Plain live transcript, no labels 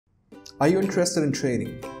Are you interested in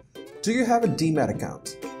trading? Do you have a Demat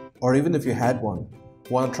account? Or even if you had one,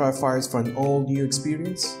 want to try FYERS for an all-new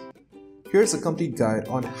experience? Here's a complete guide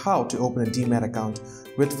on how to open a Demat account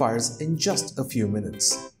with FYERS in just a few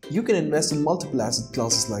minutes. You can invest in multiple asset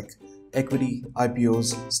classes like equity,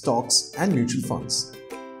 IPOs, stocks, and mutual funds.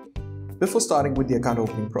 Before starting with the account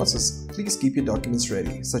opening process, please keep your documents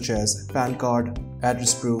ready, such as PAN card,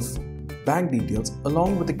 address proof, bank details,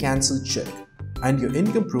 along with a cancelled check, and your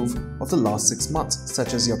income proof of the last 6 months,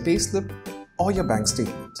 such as your payslip or your bank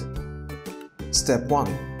statement. Step 1.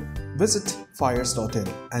 Visit FYERS.in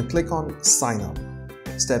and click on Sign Up.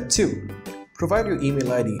 Step 2. Provide your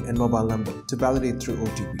email ID and mobile number to validate through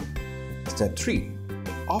OTP. Step 3.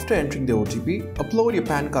 After entering the OTP, upload your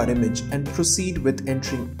PAN card image and proceed with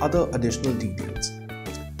entering other additional details.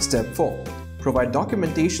 Step 4. Provide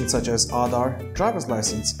documentation such as Aadhaar, driver's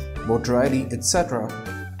license, voter ID, etc.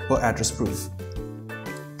 for address proof.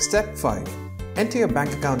 Step 5. Enter your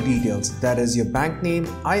bank account details, that is your bank name,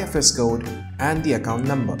 IFS code, and the account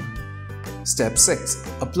number. Step 6.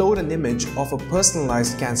 Upload an image of a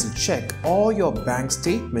personalized cancelled check or your bank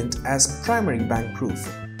statement as primary bank proof.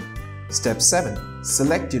 Step 7.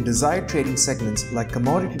 Select your desired trading segments like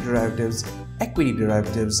commodity derivatives, equity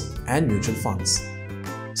derivatives, and mutual funds.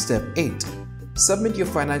 Step 8. Submit your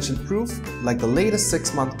financial proof like the latest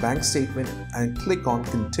 6-month bank statement and click on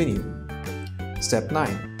Continue. Step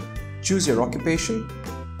 9. Choose your occupation,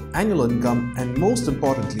 annual income, and most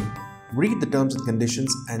importantly, read the terms and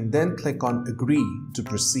conditions and then click on Agree to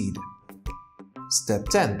proceed. Step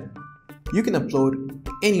 10. You can upload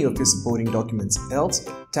any of your supporting documents, else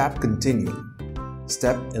tap Continue.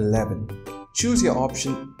 Step 11. Choose your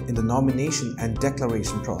option in the nomination and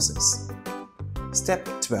declaration process. Step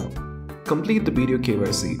 12. Complete the video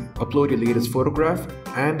KYC. Upload your latest photograph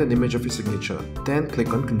and an image of your signature. Then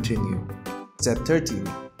click on Continue. Step 13.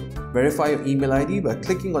 Verify your email ID by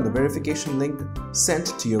clicking on the verification link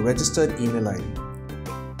sent to your registered email ID.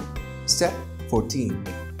 Step 14.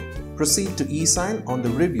 Proceed to e-sign on the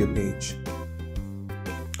review page.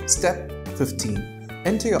 Step 15.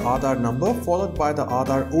 Enter your Aadhaar number followed by the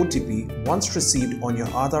Aadhaar OTP once received on your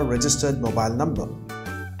Aadhaar registered mobile number.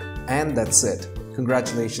 And that's it.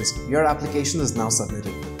 Congratulations, your application is now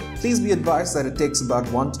submitted. Please be advised that it takes about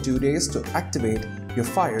 1 to 2 days to activate your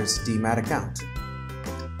FYERS Demat account.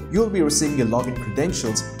 You'll be receiving your login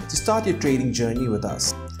credentials to start your trading journey with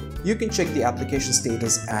us. You can check the application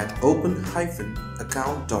status at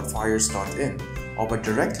open-account.fyers.in or by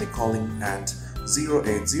directly calling at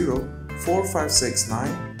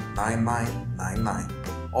 080-4569-9999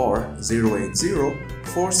 or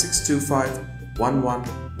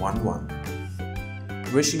 080-4625-1111.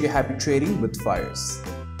 Wishing you happy trading with FYERS.